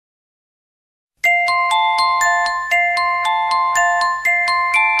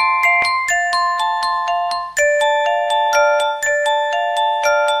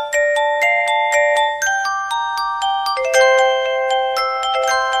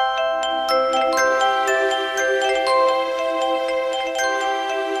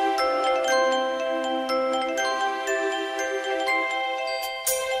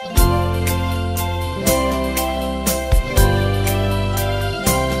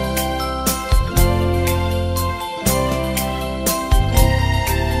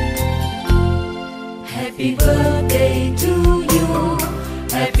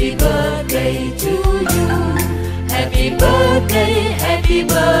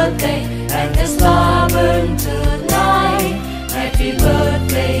birthday, and the star burn tonight. Happy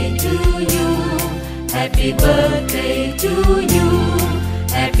birthday to you. Happy birthday to you.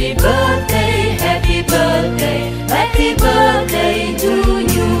 Happy birthday, happy birthday, happy birthday to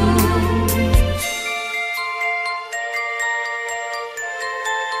you.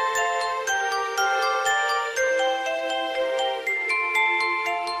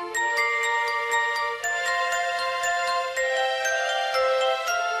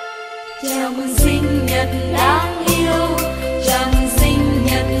 Chào mừng sinh nhật đáng yêu, chào mừng sinh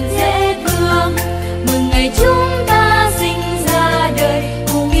nhật dễ thương, mừng ngày chúng ta sinh ra đời,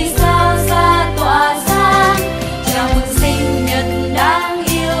 cùng vì sao xa tỏa sáng. Chào mừng sinh nhật đáng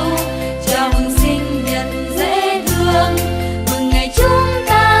yêu, chào mừng sinh nhật dễ thương, mừng ngày chúng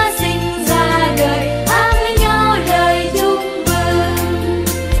ta sinh ra đời, hát với nhau lời chúc mừng.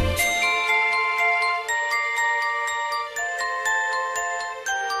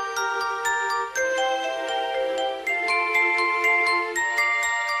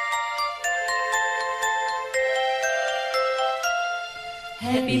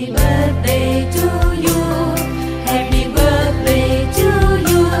 Happy birthday to you. Happy birthday to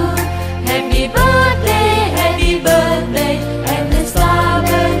you. Happy birthday, and the star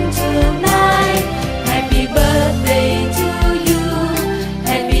burn tonight. Happy birthday to you.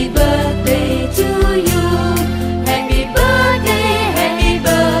 Happy birthday to you. Happy birthday, happy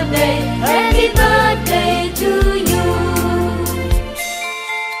birthday, happy birthday to you.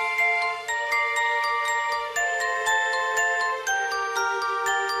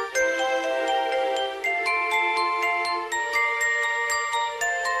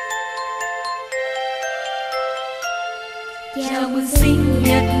 Chào mừng sinh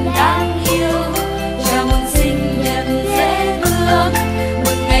nhật đáng yêu, chào mừng sinh nhật dễ thương,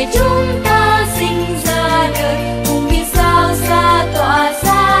 mừng ngày chúng ta sinh ra đời, cùng vì sao xa tỏa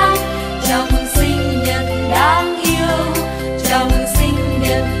sáng. Chào mừng sinh nhật đáng yêu, chào mừng sinh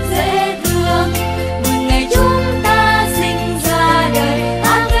nhật dễ thương, mừng ngày chúng ta sinh ra đời,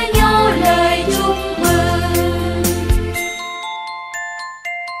 hát với nhau lời chúc mừng.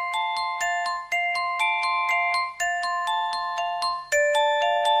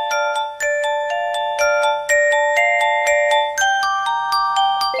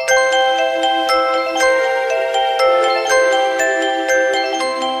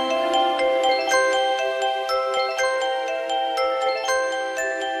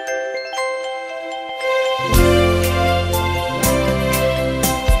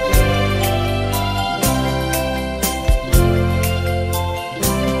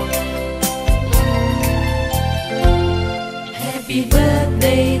 Happy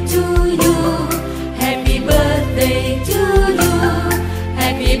birthday to you. Happy birthday to you.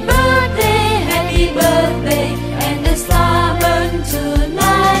 Happy birthday, and the star burn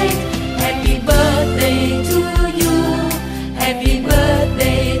tonight. Happy birthday to you. Happy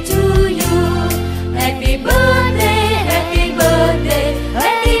birthday to you. Happy birthday, happy birthday,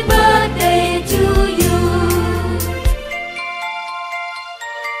 happy birthday to you.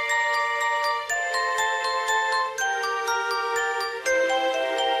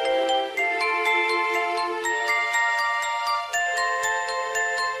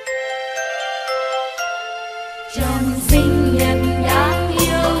 Chào mừng sinh nhật đáng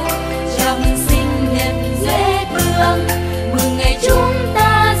yêu, chào mừng sinh nhật dễ thương, mừng ngày chúng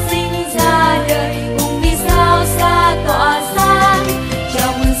ta sinh ra đời, cùng vì sao xa tỏa sáng.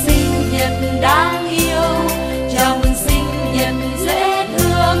 Chào mừng sinh nhật đáng yêu, chào mừng sinh nhật dễ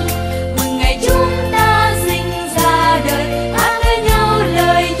thương, mừng ngày chúng ta sinh ra đời, hát với nhau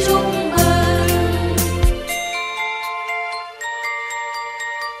lời chúc mừng.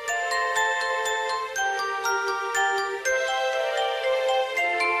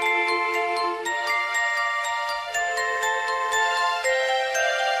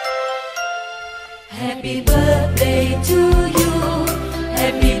 Happy birthday to you.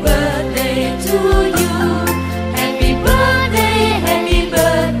 Happy birthday to you. Happy birthday,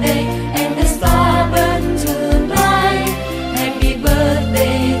 and the star burn tonight. Happy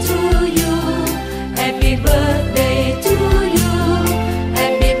birthday to you. Happy birthday to you.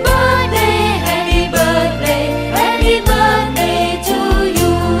 Happy birthday, happy birthday, happy birthday to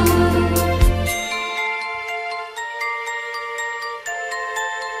you.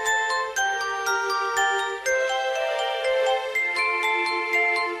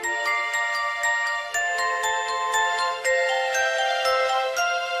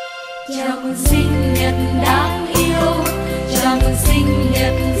 Chào mừng sinh nhật đáng yêu, chào mừng sinh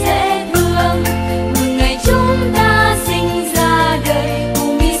nhật